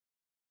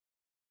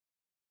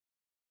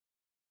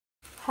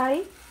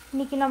Hi,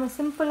 இன்னைக்கு நம்ம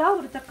சிம்பிளாக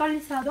ஒரு தக்காளி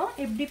சாதம்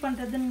எப்படி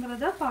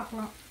பண்ணுறதுங்கிறத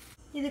பார்க்கலாம்.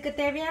 இதுக்கு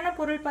தேவையான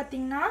பொருள்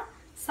பார்த்திங்கன்னா,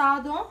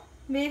 சாதம்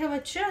வேக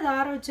வச்சு அதை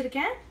ஆற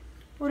வச்சுருக்கேன்.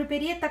 ஒரு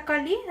பெரிய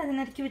தக்காளி அதை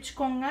நறுக்கி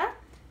வச்சுக்கோங்க.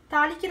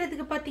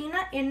 தாளிக்கிறதுக்கு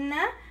பார்த்திங்கன்னா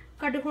எண்ணெய்,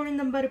 கடுகு,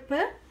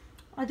 உளுந்தம்பருப்பு,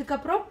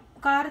 அதுக்கப்புறம்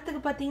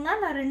காரத்துக்கு பார்த்திங்கன்னா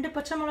நான் 2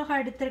 பச்சை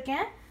மிளகாய்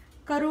எடுத்திருக்கேன்.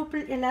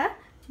 கருவேப்பிலை இலை,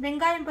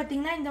 வெங்காயம்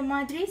பார்த்திங்கன்னா இந்த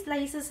மாதிரி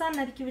ஸ்லைசஸாக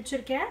நறுக்கி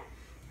வச்சுருக்கேன்.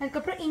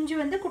 அதுக்கப்புறம் இஞ்சி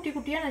குட்டி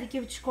குட்டியாக நறுக்கி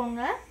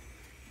வச்சுக்கோங்க.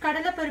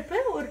 கடலைப்பருப்பு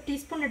 1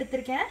 டீஸ்பூன்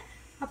எடுத்திருக்கேன்.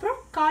 அப்புறம்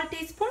 1/4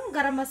 டீஸ்பூன்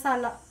கரம்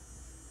மசாலா.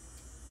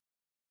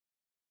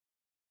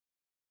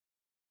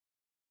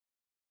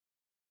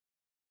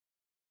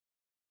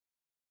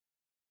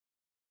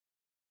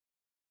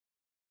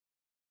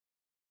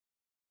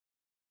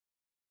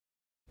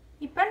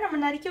 இப்போ நம்ம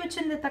நறுக்கி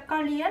வச்சிருந்த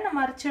தக்காளியை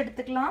நம்ம அரைச்சி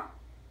எடுத்துக்கலாம்.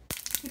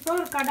 இப்போ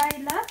ஒரு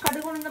கடாயில்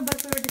கடுகு,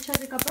 உளுந்தம்பருப்பு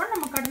வெடிச்சதுக்கப்புறம்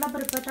நம்ம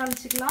கடலைப்பருப்பை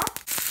தாளிச்சிக்கலாம்.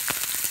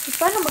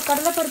 இப்போ நம்ம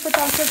கடலைப்பருப்பு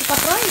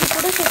தாளிச்சதுக்கப்புறம் இது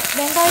கூட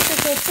வெங்காயத்தை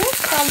சேர்த்து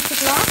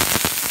தாளிச்சிக்கலாம்.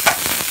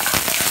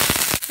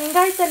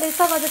 வெங்காயத்தை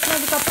லேசாக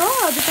வதக்கினதுக்கப்புறம்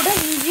அது கூட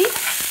இஞ்சி,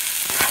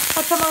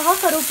 பச்சை மிளகா,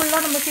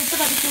 கருவேப்பிலாம் நம்ம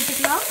சேர்த்து வதக்கி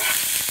விட்டுக்கலாம்.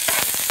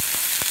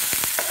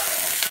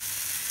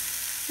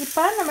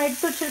 இப்போ நம்ம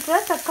எடுத்து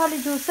வச்சுருக்கிற தக்காளி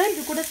ஜூஸை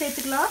இது கூட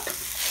சேர்த்துக்கலாம்.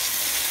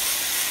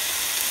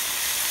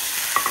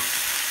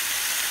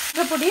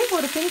 பொடி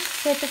ஒரு பிஞ்ச்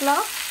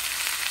சேர்த்துக்கலாம்.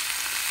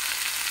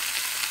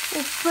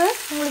 உப்பு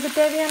உங்களுக்கு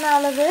தேவையான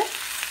அளவு,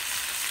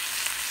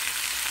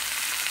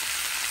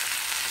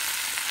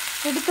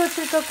 எடுத்து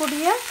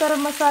வச்சுருக்கக்கூடிய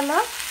கரம் மசாலா,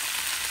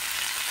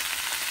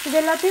 இது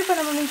எல்லாத்தையும் இப்போ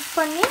நம்ம மிக்ஸ்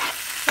பண்ணி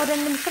ஒரு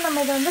 2 நிமிஷம்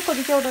நம்ம இதை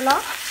கொதிக்க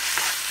விடலாம்.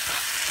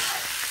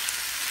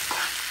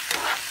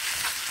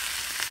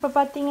 இப்போ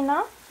பார்த்தீங்கன்னா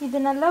இது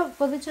நல்லா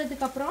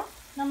கொதிச்சதுக்கப்புறம்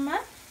நம்ம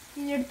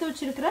இது எடுத்து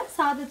வச்சுருக்கிற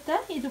சாதத்தை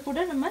இது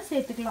கூட நம்ம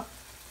சேர்த்துக்கலாம்.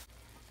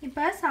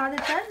 இப்போ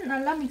சாதத்தை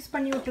நல்லா மிக்ஸ்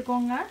பண்ணி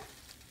விட்டுக்கோங்க.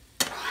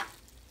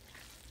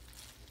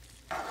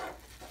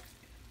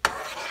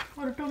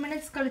 ஒரு 2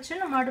 மினிட்ஸ்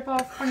கழித்து நம்ம அடுப்பை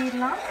ஆஃப்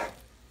பண்ணிடலாம்.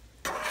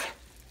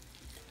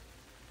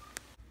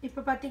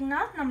 இப்போ பார்த்தீங்கன்னா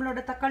நம்மளோட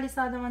தக்காளி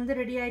சாதம்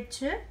ரெடி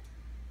ஆயிடுச்சு.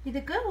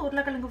 இதுக்கு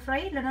உருளைக்கிழங்கு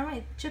ஃப்ரை இல்லைனா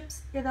சிப்ஸ்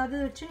ஏதாவது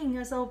வச்சு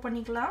நீங்கள் சர்வ்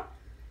பண்ணிக்கலாம்.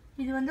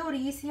 இது ஒரு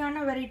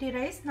ஈஸியான வெரைட்டி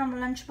ரைஸ்.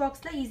 நம்ம லஞ்ச்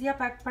பாக்ஸில் ஈஸியாக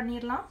பேக்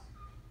பண்ணிடலாம்.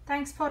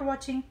 தேங்க்ஸ் ஃபார்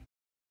வாட்சிங்.